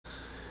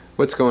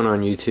What's going on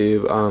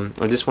YouTube?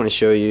 I just want to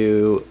show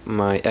you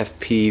my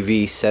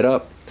FPV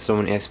setup.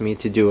 Someone asked me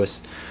to do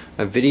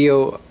a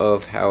video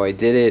of how I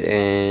did it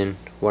and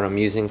what I'm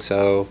using,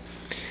 so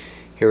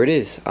here it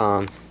is.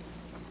 I'll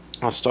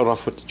start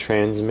off with the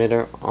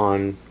transmitter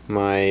on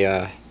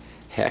my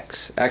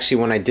Hex.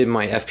 Actually, when I did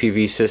my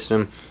FPV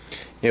system,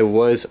 it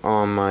was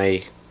on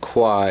my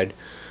quad,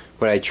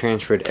 but I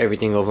transferred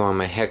everything over on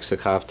my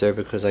hexacopter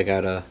because I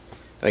got a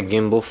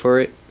gimbal for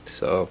it.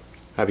 So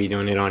I'll be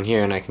doing it on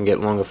here, and I can get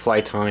longer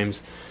flight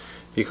times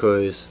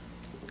because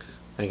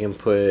I can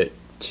put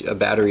a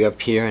battery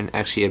up here and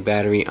actually a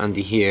battery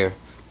under here.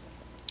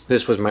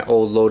 This was my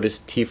old Lotus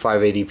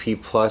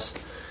T580p Plus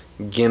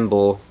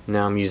gimbal.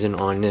 Now I'm using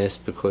on this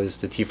because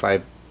the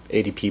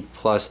T580p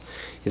Plus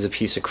is a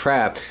piece of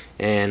crap,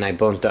 and I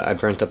burnt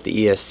up the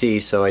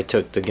ESC, so I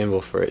took the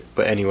gimbal for it.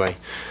 But anyway,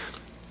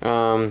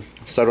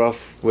 start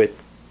off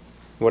with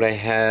what I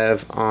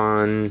have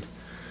on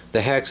the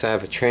Hex. I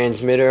have a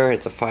transmitter.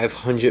 It's a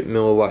 500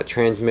 milliwatt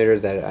transmitter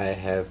that I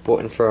have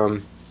bought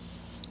from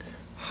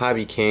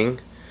Hobby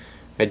King.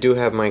 I do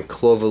have my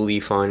clover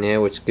leaf on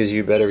there, which gives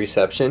you better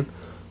reception.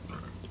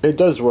 It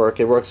does work.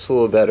 It works a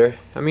little better.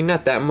 I mean,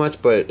 not that much,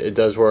 but it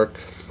does work.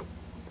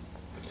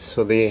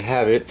 So there you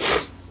have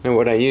it. And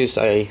what I used,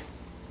 I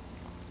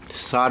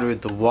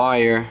soldered the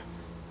wire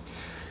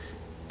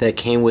that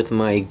came with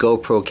my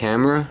GoPro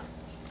camera.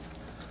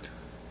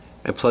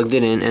 I plugged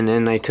it in, and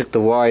then I took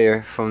the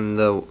wire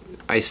from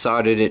I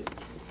soldered it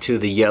to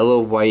the yellow,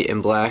 white,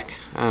 and black.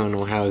 I don't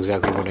know how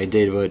exactly what I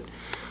did, but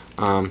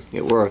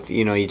it worked.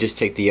 You know, you just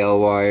take the yellow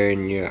wire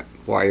and you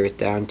wire it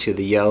down to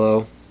the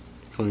yellow.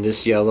 From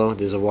this yellow,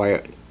 there's a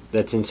wire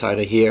that's inside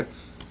of here,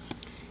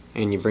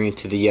 and you bring it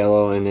to the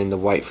yellow, and then the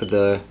white for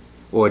the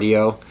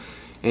audio.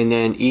 And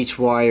then each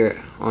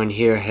wire on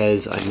here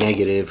has a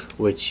negative,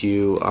 which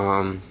you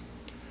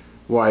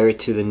wire it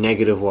to the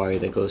negative wire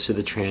that goes to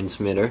the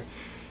transmitter.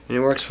 And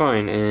it works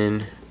fine,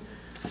 and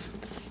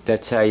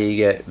that's how you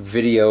get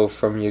video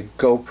from your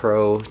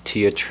GoPro to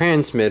your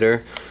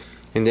transmitter,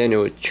 and then it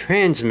would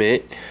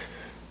transmit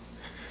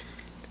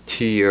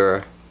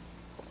to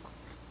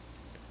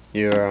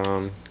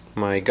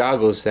my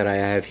goggles that I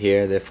have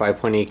here. They're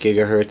 5.8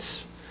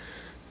 gigahertz.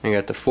 I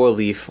got the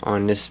 4-leaf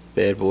on this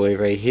bad boy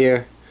right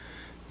here.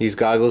 These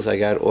goggles I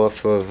got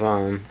off of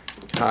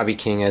Hobby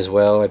King as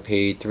well. I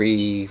paid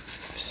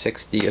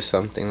 $360 or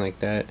something like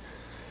that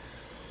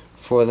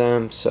for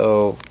them,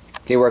 so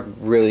they work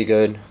really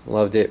good.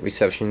 Loved it.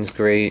 Reception's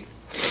great.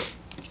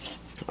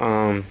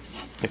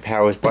 It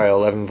powers by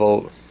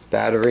 11-volt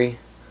battery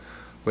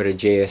with a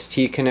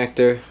JST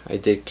connector. I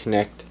did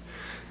connect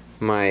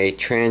my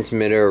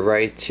transmitter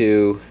right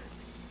to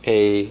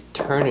a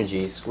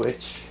Turnigy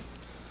switch.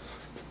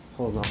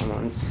 Hold on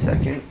 1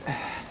 second.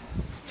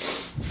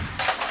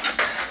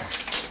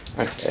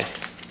 Okay.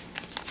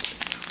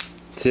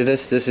 So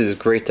this is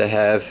great to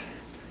have.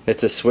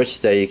 It's a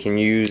switch that you can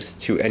use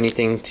to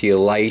anything, to your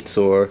lights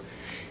or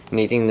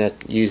anything that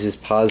uses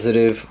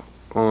positive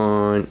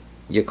on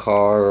your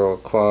car or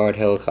quad,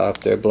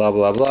 helicopter, blah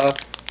blah blah.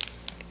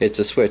 It's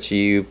a switch.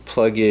 You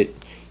plug it,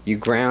 you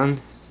ground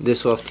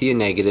this off to your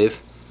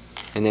negative,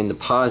 and then the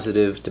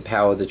positive to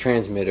power the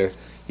transmitter.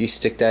 You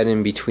stick that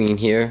in between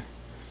here,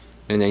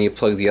 and then you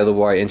plug the other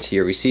wire into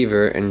your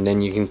receiver, and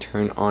then you can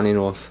turn on and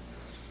off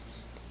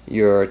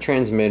your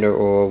transmitter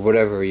or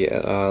whatever,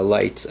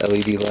 lights,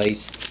 LED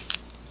lights.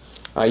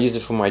 I use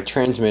it for my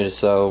transmitter,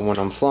 so when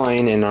I'm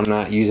flying and I'm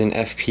not using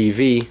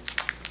FPV,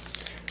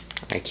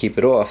 I keep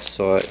it off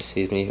so it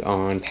saves me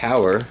on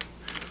power.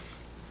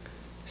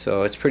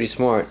 So it's pretty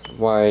smart.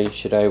 Why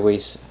should I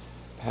waste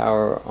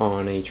power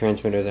on a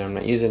transmitter that I'm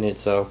not using it?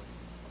 So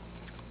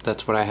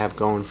that's what I have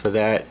going for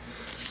that.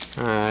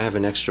 I have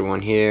an extra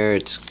one here.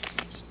 It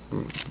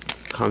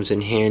comes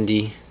in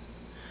handy.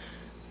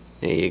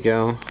 There you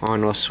go,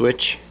 on off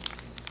switch.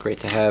 Great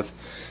to have.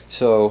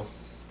 So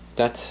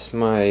that's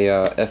my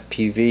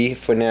FPV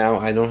for now.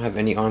 I don't have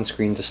any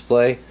on-screen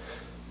display.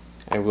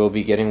 I will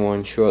be getting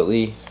one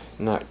shortly,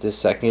 not this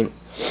second.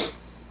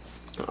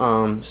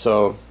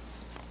 So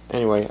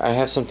anyway, I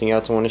have something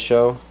else I want to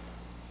show.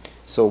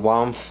 So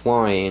while I'm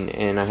flying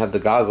and I have the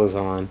goggles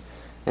on,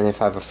 and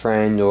if I have a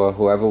friend or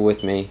whoever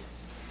with me,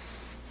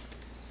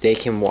 they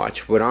can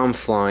watch what I'm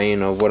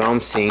flying or what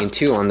I'm seeing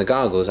too on the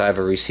goggles. I have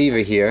a receiver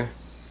here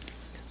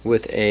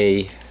with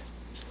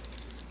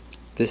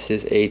this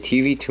is a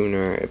TV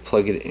tuner. I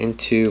plug it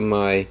into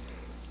my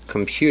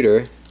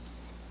computer.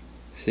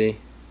 See,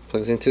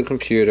 plugs into the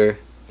computer.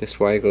 This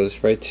wire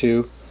goes right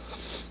to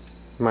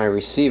my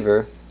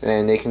receiver,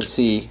 and they can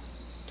see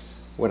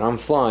when I'm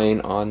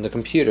flying on the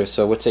computer.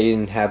 So let's say you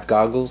didn't have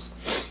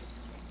goggles.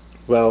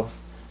 Well,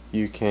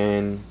 you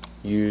can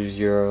use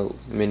your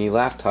mini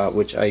laptop,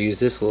 which I use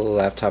this little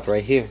laptop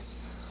right here.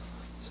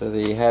 So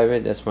there you have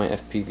it. That's my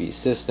FPV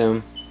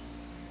system.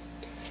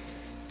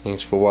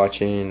 Thanks for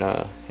watching.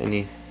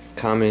 Any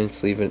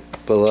comments, leave it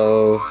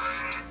below.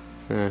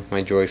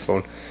 My Droid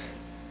phone.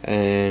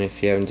 And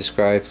if you haven't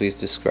subscribed, please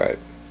subscribe.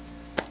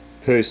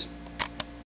 Peace.